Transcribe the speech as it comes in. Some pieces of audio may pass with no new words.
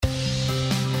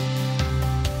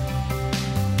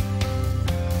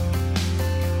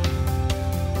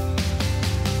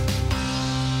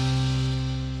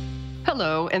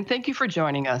Hello, and thank you for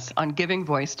joining us on Giving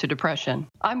Voice to Depression.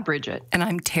 I'm Bridget. And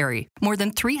I'm Terry. More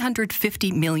than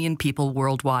 350 million people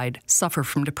worldwide suffer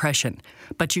from depression,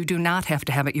 but you do not have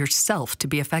to have it yourself to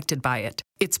be affected by it.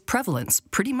 Its prevalence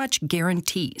pretty much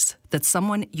guarantees that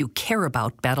someone you care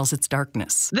about battles its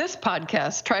darkness. This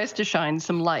podcast tries to shine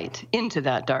some light into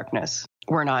that darkness.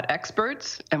 We're not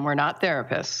experts, and we're not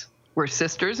therapists. We're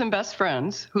sisters and best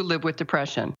friends who live with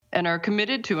depression and are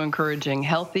committed to encouraging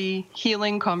healthy,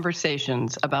 healing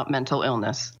conversations about mental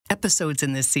illness. Episodes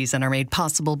in this season are made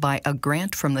possible by a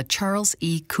grant from the Charles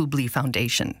E. Kubly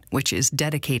Foundation, which is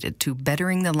dedicated to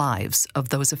bettering the lives of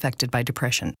those affected by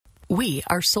depression. We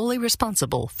are solely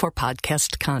responsible for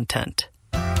podcast content.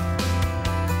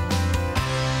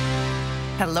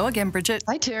 Hello again, Bridget.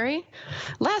 Hi, Terry.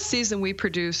 Last season, we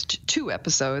produced 2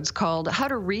 episodes called How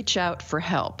to Reach Out for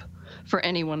Help for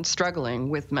anyone struggling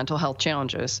with mental health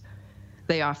challenges.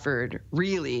 They offered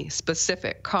really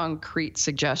specific, concrete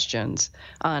suggestions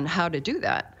on how to do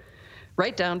that,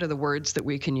 right down to the words that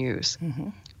we can use.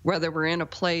 Whether we're in a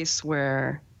place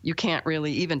where you can't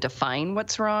really even define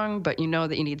what's wrong, but you know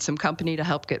that you need some company to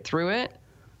help get through it,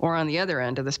 or on the other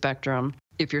end of the spectrum,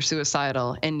 if you're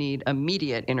suicidal and need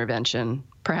immediate intervention,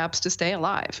 perhaps to stay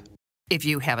alive. If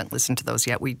you haven't listened to those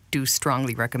yet, we do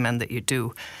strongly recommend that you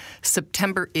do.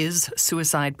 September is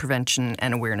Suicide Prevention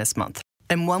and Awareness Month.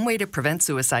 And one way to prevent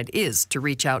suicide is to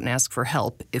reach out and ask for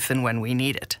help if and when we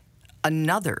need it.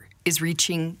 Another is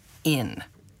reaching in,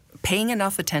 paying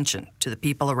enough attention to the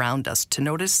people around us to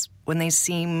notice when they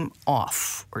seem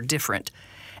off or different,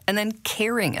 and then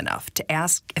caring enough to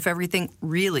ask if everything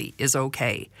really is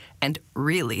okay and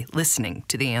really listening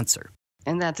to the answer.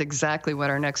 And that's exactly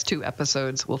what our next 2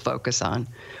 episodes will focus on.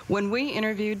 When we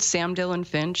interviewed Sam Dillon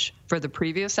Finch for the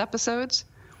previous episodes,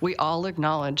 we all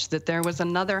acknowledged that there was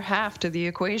another half to the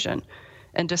equation.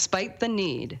 And despite the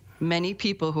need, many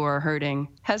people who are hurting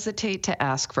hesitate to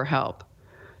ask for help.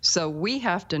 So we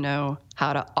have to know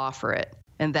how to offer it.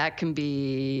 And that can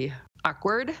be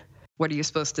awkward. What are you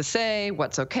supposed to say?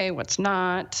 What's okay? What's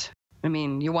not? I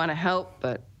mean, you want to help,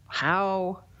 but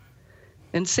how?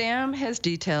 And Sam has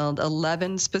detailed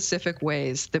 11 specific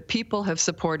ways that people have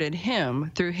supported him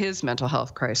through his mental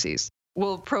health crises.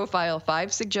 We'll profile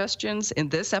 5 suggestions in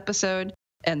this episode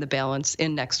and the balance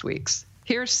in next week's.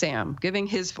 Here's Sam giving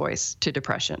his voice to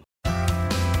depression.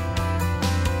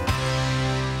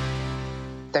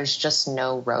 There's just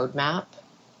no roadmap.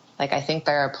 I think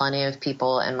there are plenty of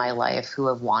people in my life who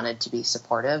have wanted to be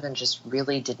supportive and just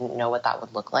really didn't know what that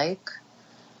would look like.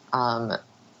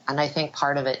 And I think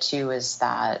part of it, too, is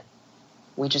that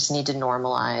we just need to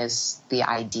normalize the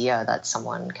idea that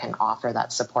someone can offer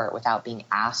that support without being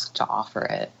asked to offer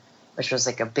it, which was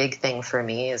a big thing for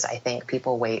me. Is I think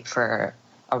people wait for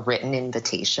a written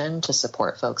invitation to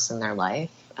support folks in their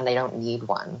life, and they don't need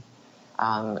one.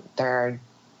 There are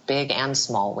big and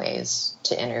small ways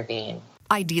to intervene.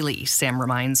 Ideally, Sam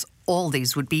reminds, all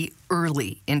these would be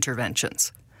early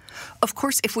interventions. Of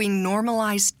course, if we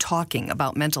normalize talking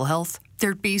about mental health,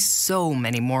 there'd be so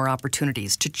many more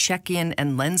opportunities to check in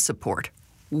and lend support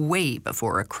way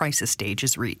before a crisis stage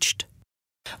is reached.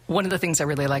 One of the things I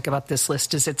really like about this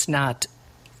list is it's not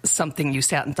something you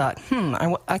sat and thought,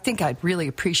 I think I'd really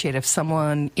appreciate if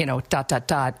someone, ...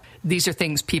 These are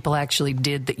things people actually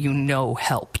did that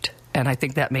helped. And I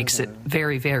think that makes it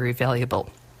very, very valuable.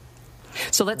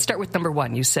 So let's start with number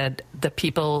 1. You said the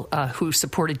people who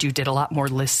supported you did a lot more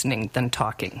listening than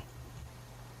talking.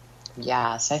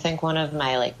 Yes, I think one of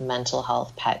my mental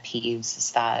health pet peeves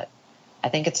is that I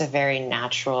think it's a very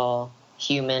natural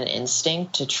human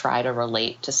instinct to try to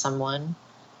relate to someone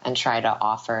and try to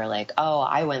offer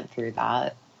I went through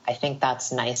that. I think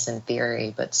that's nice in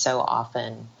theory, but so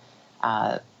often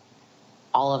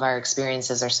all of our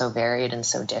experiences are so varied and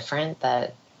so different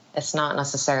that it's not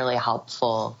necessarily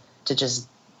helpful to just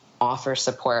offer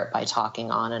support by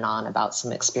talking on and on about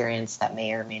some experience that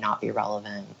may or may not be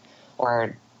relevant,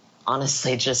 or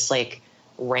honestly just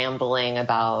rambling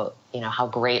about how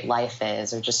great life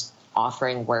is, or just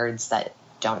offering words that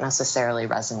don't necessarily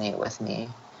resonate with me.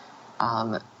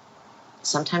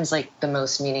 Sometimes the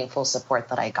most meaningful support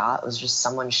that I got was just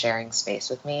someone sharing space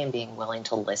with me and being willing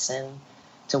to listen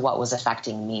to what was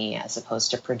affecting me, as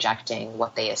opposed to projecting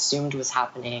what they assumed was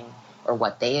happening or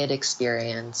what they had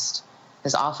experienced.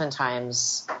 Because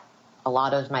oftentimes a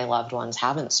lot of my loved ones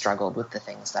haven't struggled with the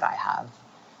things that I have.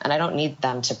 And I don't need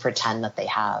them to pretend that they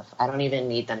have. I don't even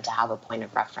need them to have a point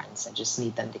of reference. I just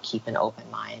need them to keep an open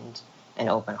mind, an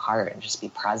open heart, and just be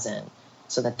present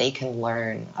so that they can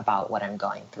learn about what I'm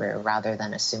going through rather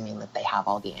than assuming that they have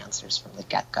all the answers from the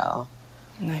get-go.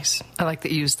 Nice. I like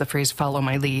that you used the phrase, follow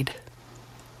my lead.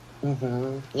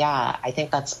 Yeah, I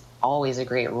think that's always a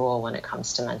great rule when it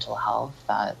comes to mental health,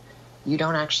 that you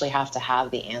don't actually have to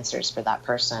have the answers for that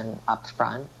person up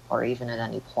front or even at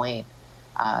any point.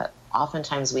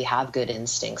 Oftentimes we have good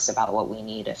instincts about what we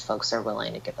need if folks are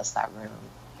willing to give us that room.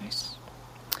 Nice.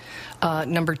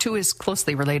 Number 2 is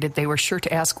closely related. They were sure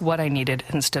to ask what I needed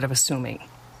instead of assuming.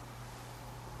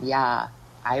 Yeah,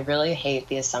 I really hate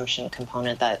the assumption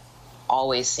component that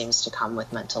always seems to come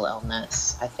with mental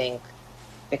illness. I think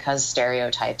because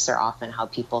stereotypes are often how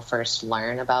people first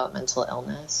learn about mental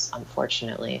illness,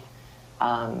 unfortunately,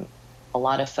 a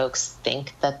lot of folks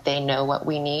think that they know what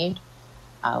we need,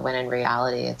 when in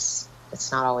reality it's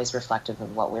not always reflective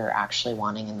of what we're actually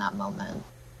wanting in that moment.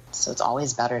 So it's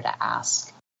always better to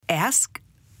ask. Ask?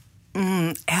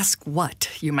 Ask what,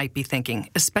 you might be thinking,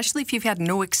 especially if you've had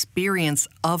no experience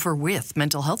of or with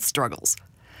mental health struggles.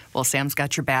 Well, Sam's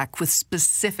got your back with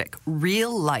specific,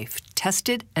 real-life,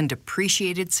 tested and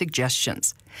appreciated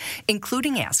suggestions,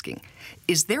 including asking,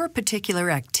 is there a particular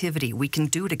activity we can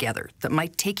do together that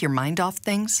might take your mind off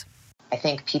things? I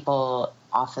think people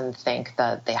often think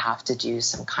that they have to do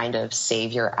some kind of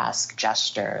savior-esque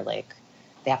gesture, like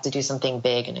they have to do something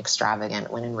big and extravagant,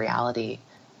 when in reality,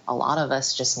 a lot of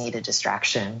us just need a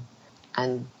distraction.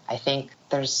 And I think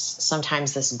there's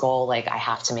sometimes this goal, like, I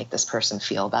have to make this person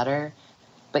feel better,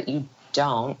 but you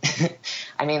don't.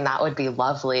 I mean, that would be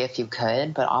lovely if you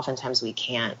could, but oftentimes we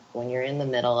can't. When you're in the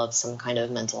middle of some kind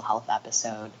of mental health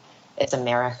episode, it's a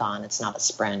marathon, it's not a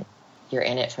sprint. You're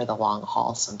in it for the long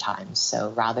haul sometimes.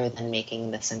 So rather than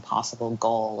making this impossible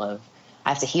goal of, I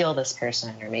have to heal this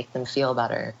person or make them feel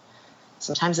better,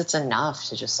 sometimes it's enough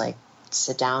to just like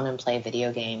sit down and play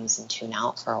video games and tune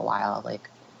out for a while. Like,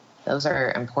 those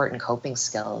are important coping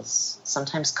skills.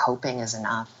 Sometimes coping is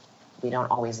enough. We don't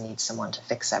always need someone to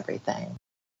fix everything.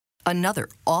 Another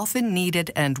often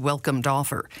needed and welcomed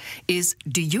offer is,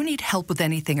 do you need help with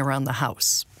anything around the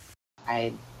house?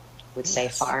 I would say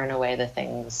far and away the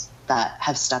things that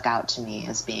have stuck out to me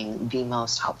as being the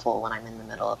most helpful when I'm in the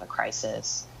middle of a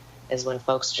crisis is when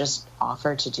folks just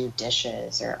offered to do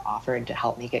dishes or offered to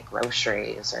help me get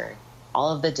groceries or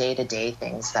all of the day-to-day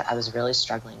things that I was really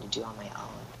struggling to do on my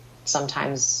own.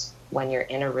 Sometimes when you're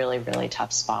in a really, really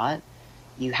tough spot,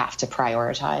 you have to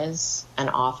prioritize, and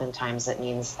oftentimes it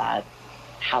means that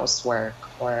housework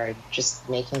or just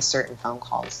making certain phone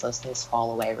calls, those things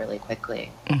fall away really quickly.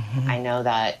 Mm-hmm. I know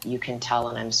that you can tell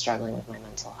when I'm struggling with my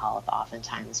mental health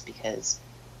oftentimes because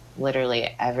literally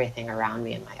everything around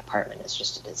me in my apartment is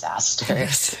just a disaster.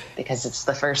 Yes. Because it's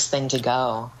the first thing to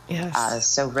go. Yes.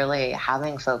 So really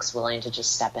having folks willing to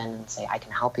just step in and say, I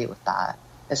can help you with that,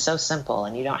 is so simple.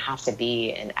 And you don't have to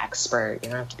be an expert. You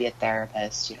don't have to be a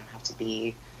therapist. You don't have to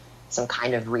be some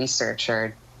kind of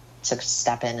researcher to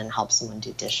step in and help someone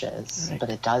do dishes. Right. But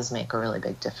it does make a really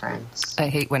big difference. I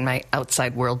hate when my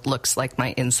outside world looks like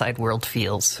my inside world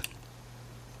feels.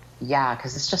 Yeah,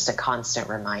 because it's just a constant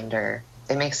reminder.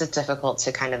 It makes it difficult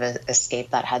to kind of escape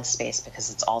that headspace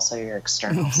because it's also your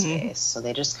external space. So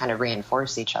they just kind of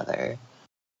reinforce each other.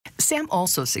 Sam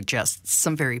also suggests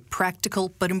some very practical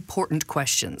but important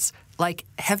questions, like,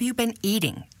 have you been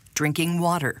eating, drinking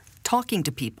water, talking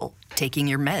to people, taking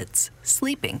your meds,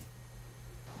 sleeping?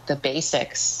 The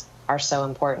basics are so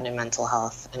important in mental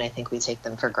health, and I think we take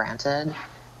them for granted.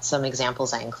 Some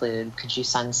examples I include, could you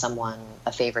send someone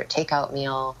a favorite takeout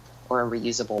meal or a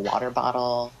reusable water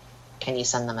bottle? Can you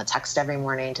send them a text every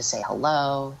morning to say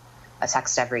hello, a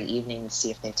text every evening to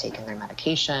see if they've taken their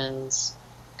medications?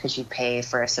 Could you pay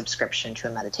for a subscription to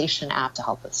a meditation app to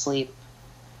help with sleep?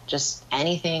 Just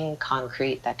anything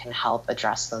concrete that can help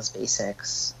address those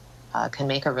basics can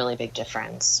make a really big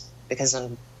difference. Because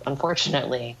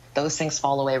unfortunately, those things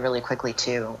fall away really quickly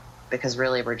too, because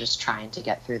really we're just trying to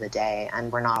get through the day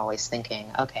and we're not always thinking,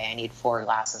 okay, I need 4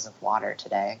 glasses of water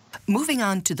today. Moving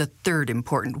on to the third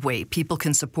important way people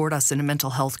can support us in a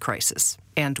mental health crisis,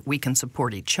 and we can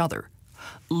support each other.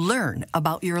 Learn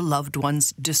about your loved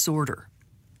one's disorder.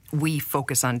 We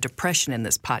focus on depression in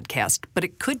this podcast, but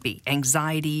it could be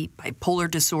anxiety, bipolar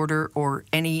disorder, or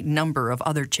any number of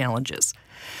other challenges.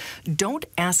 Don't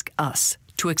ask us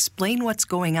to explain what's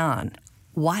going on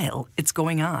while it's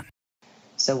going on.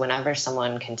 So whenever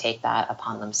someone can take that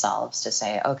upon themselves to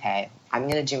say, okay, I'm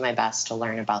going to do my best to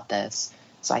learn about this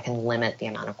so I can limit the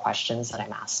amount of questions that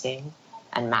I'm asking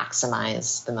and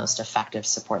maximize the most effective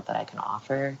support that I can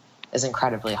offer, is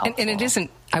incredibly helpful. And it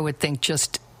isn't, I would think,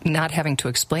 just not having to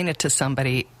explain it to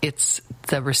somebody. It's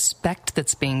the respect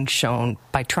that's being shown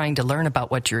by trying to learn about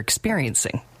what you're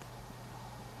experiencing.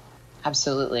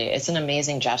 Absolutely. It's an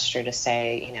amazing gesture to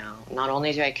say, not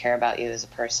only do I care about you as a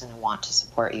person and want to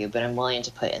support you, but I'm willing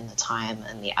to put in the time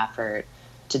and the effort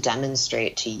to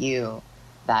demonstrate to you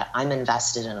that I'm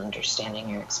invested in understanding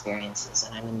your experiences,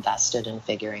 and I'm invested in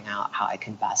figuring out how I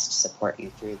can best support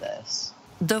you through this.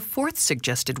 The fourth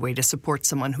suggested way to support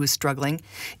someone who's struggling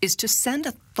is to send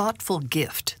a thoughtful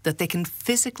gift that they can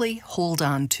physically hold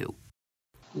on to.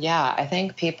 Yeah, I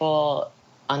think people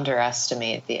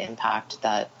underestimate the impact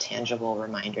that tangible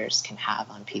reminders can have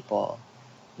on people.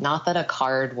 Not that a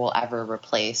card will ever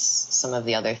replace some of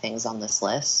the other things on this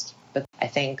list, but I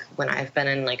think when I've been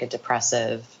in like a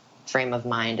depressive frame of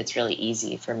mind, it's really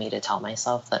easy for me to tell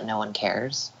myself that no one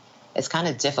cares. It's kind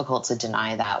of difficult to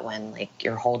deny that when like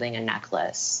you're holding a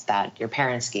necklace that your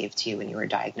parents gave to you when you were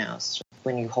diagnosed.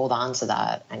 When you hold on to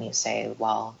that and you say,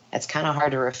 well, it's kind of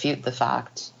hard to refute the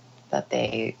fact that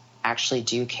they actually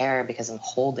do care because I'm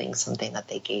holding something that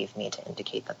they gave me to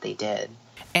indicate that they did.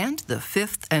 And the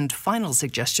fifth and final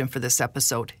suggestion for this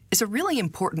episode is a really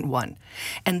important one,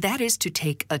 and that is to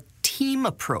take a team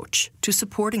approach to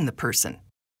supporting the person.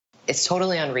 It's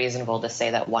totally unreasonable to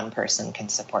say that one person can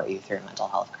support you through a mental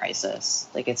health crisis.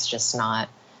 Like, it's just not,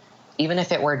 even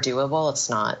if it were doable, it's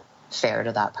not fair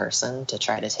to that person to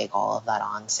try to take all of that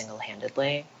on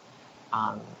single-handedly.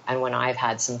 And when I've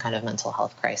had some kind of mental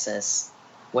health crisis,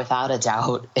 without a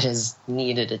doubt, it has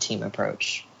needed a team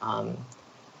approach.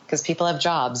 Because people have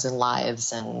jobs and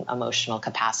lives and emotional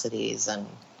capacities, and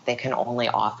they can only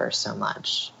offer so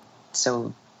much.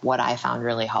 So what I found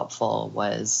really helpful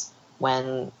was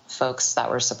when folks that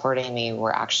were supporting me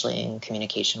were actually in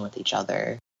communication with each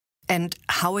other. And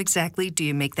how exactly do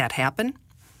you make that happen?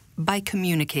 By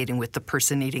communicating with the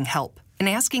person needing help and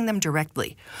asking them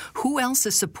directly, who else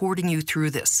is supporting you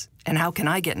through this? And how can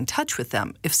I get in touch with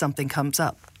them if something comes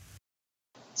up?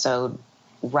 So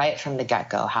right from the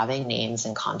get-go, having names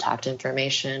and contact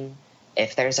information,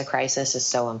 if there's a crisis, is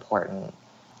so important.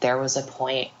 There was a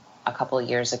point a couple of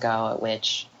years ago at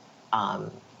which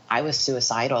I was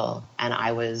suicidal and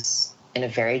I was in a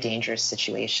very dangerous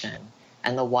situation.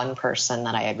 And the one person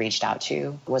that I had reached out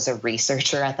to was a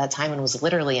researcher at that time and was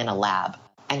literally in a lab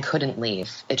and couldn't leave.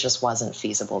 It just wasn't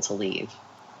feasible to leave.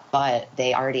 But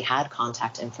they already had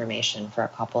contact information for a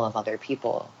couple of other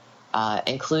people,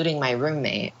 including my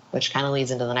roommate, which kind of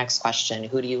leads into the next question.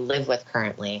 Who do you live with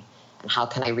currently? And how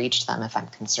can I reach them if I'm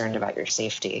concerned about your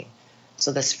safety?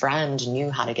 So this friend knew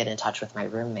how to get in touch with my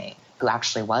roommate, who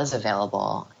actually was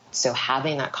available. So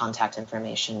having that contact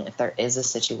information, if there is a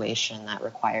situation that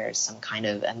requires some kind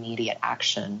of immediate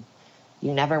action,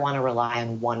 you never want to rely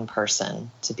on one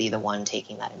person to be the one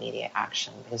taking that immediate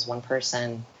action, because one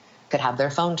person could have their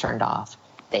phone turned off.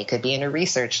 They could be in a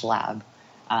research lab.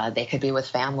 They could be with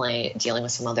family dealing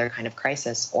with some other kind of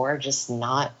crisis, or just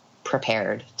not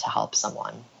prepared to help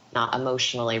someone, not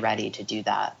emotionally ready to do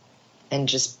that. And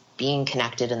just being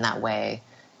connected in that way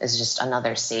is just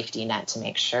another safety net to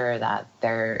make sure that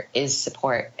there is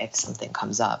support if something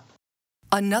comes up.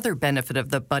 Another benefit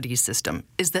of the buddy system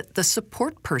is that the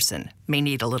support person may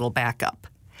need a little backup.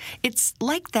 It's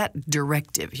like that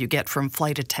directive you get from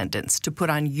flight attendants to put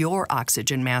on your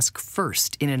oxygen mask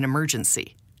first in an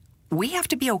emergency. We have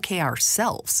to be okay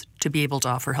ourselves to be able to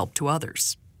offer help to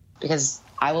others. Because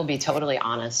I will be totally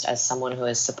honest, as someone who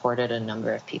has supported a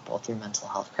number of people through mental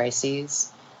health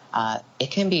crises,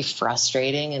 it can be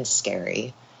frustrating and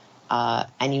scary.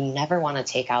 And you never want to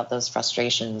take out those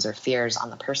frustrations or fears on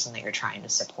the person that you're trying to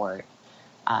support.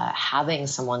 Having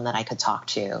someone that I could talk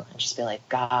to and just be like,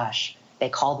 gosh, they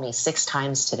called me 6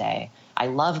 times today. I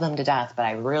love them to death, but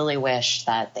I really wish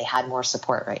that they had more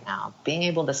support right now. Being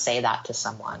able to say that to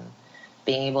someone,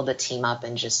 being able to team up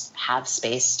and just have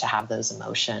space to have those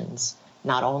emotions,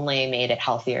 not only made it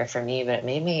healthier for me, but it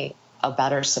made me a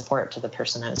better support to the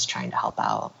person I was trying to help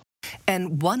out.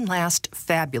 And one last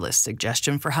fabulous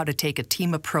suggestion for how to take a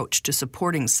team approach to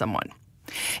supporting someone.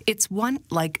 It's one,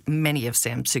 like many of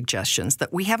Sam's suggestions,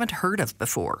 that we haven't heard of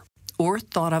before or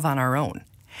thought of on our own.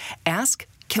 Ask,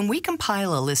 can we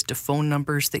compile a list of phone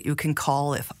numbers that you can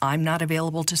call if I'm not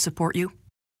available to support you?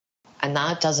 And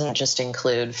that doesn't just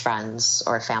include friends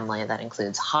or family. That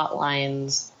includes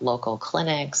hotlines, local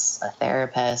clinics, a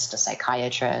therapist, a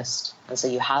psychiatrist. And so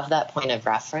you have that point of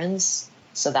reference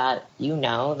so that you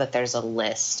know that there's a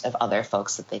list of other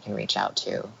folks that they can reach out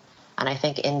to. And I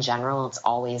think in general, it's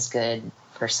always good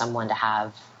for someone to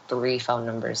have 3 phone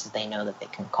numbers that they know that they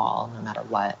can call no matter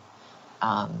what,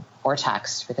 or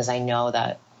text, because I know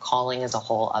that calling is a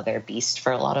whole other beast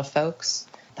for a lot of folks.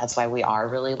 That's why we are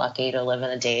really lucky to live in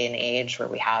a day and age where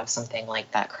we have something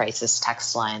like that crisis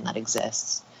text line that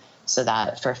exists, so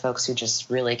that for folks who just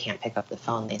really can't pick up the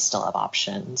phone, they still have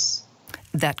options.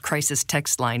 That crisis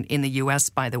text line in the U.S.,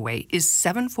 by the way, is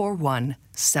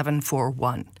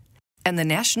 741-741. And the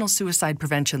National Suicide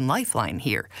Prevention Lifeline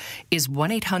here is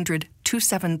 1-800-222-4700.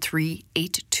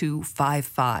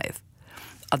 273-8255.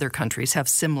 Other countries have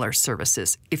similar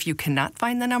services. If you cannot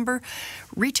find the number,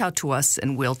 reach out to us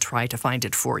and we'll try to find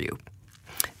it for you.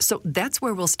 So that's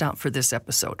where we'll stop for this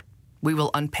episode. We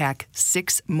will unpack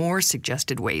 6 more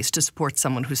suggested ways to support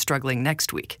someone who's struggling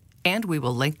next week, and we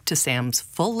will link to Sam's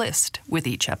full list with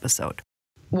each episode.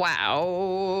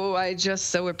 Wow, I just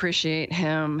so appreciate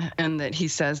him and that he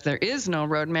says there is no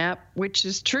roadmap, which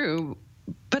is true.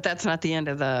 But that's not the end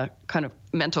of the kind of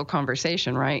mental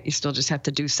conversation, right? You still just have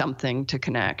to do something to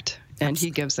connect. And he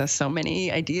gives us so many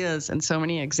ideas and so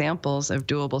many examples of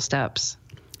doable steps.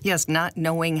 Yes, not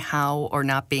knowing how or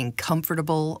not being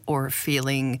comfortable or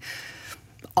feeling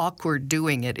awkward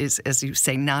doing it is, as you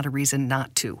say, not a reason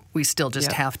not to. We still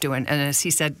just have to. And as he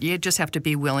said, you just have to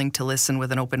be willing to listen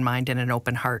with an open mind and an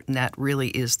open heart. And that really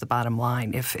is the bottom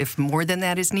line. If more than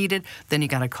that is needed, then you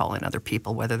got to call in other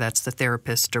people, whether that's the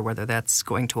therapist or whether that's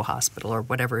going to a hospital or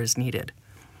whatever is needed.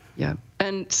 Yeah.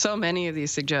 And so many of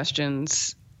these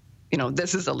suggestions,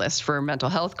 this is a list for a mental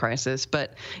health crisis,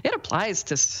 but it applies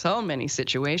to so many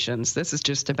situations. This is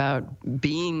just about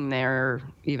being there,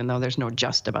 even though there's no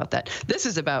just about that. This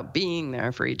is about being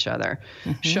there for each other,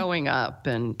 showing up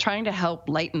and trying to help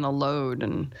lighten the load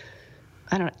and,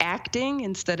 acting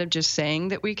instead of just saying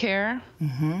that we care.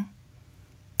 And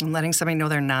letting somebody know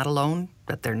they're not alone,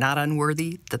 that they're not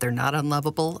unworthy, that they're not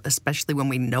unlovable, especially when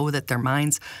we know that their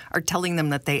minds are telling them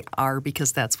that they are,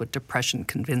 because that's what depression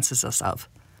convinces us of.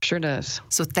 Sure does.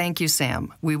 So thank you,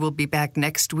 Sam. We will be back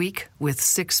next week with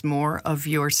 6 more of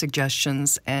your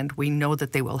suggestions, and we know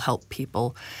that they will help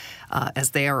people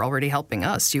as they are already helping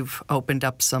us. You've opened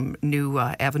up some new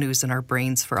avenues in our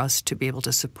brains for us to be able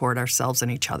to support ourselves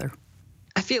and each other.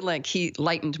 I feel like he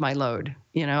lightened my load.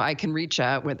 I can reach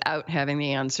out without having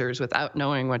the answers, without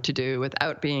knowing what to do,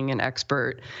 without being an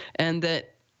expert. And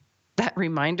that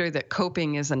reminder that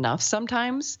coping is enough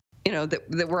sometimes,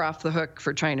 that we're off the hook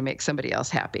for trying to make somebody else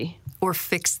happy. Or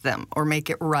fix them or make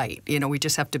it right. We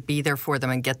just have to be there for them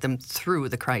and get them through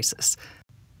the crisis.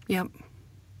 Yep.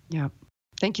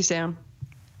 Thank you, Sam.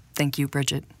 Thank you,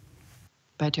 Bridget.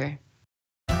 Bye, Terry.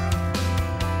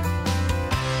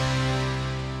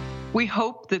 We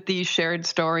hope that these shared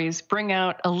stories bring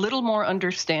out a little more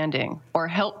understanding or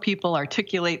help people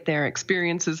articulate their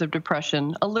experiences of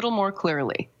depression a little more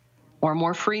clearly or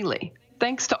more freely.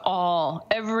 Thanks to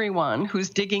everyone who's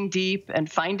digging deep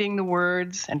and finding the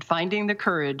words and finding the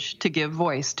courage to give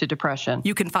voice to depression.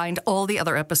 You can find all the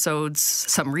other episodes,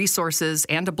 some resources,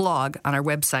 and a blog on our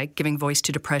website,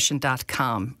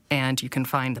 givingvoicetodepression.com. And you can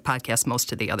find the podcast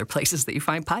most of the other places that you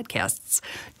find podcasts.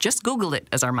 Just Google it,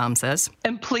 as our mom says.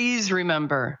 And please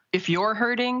remember, if you're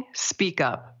hurting, speak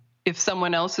up. If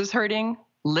someone else is hurting,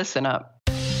 listen up.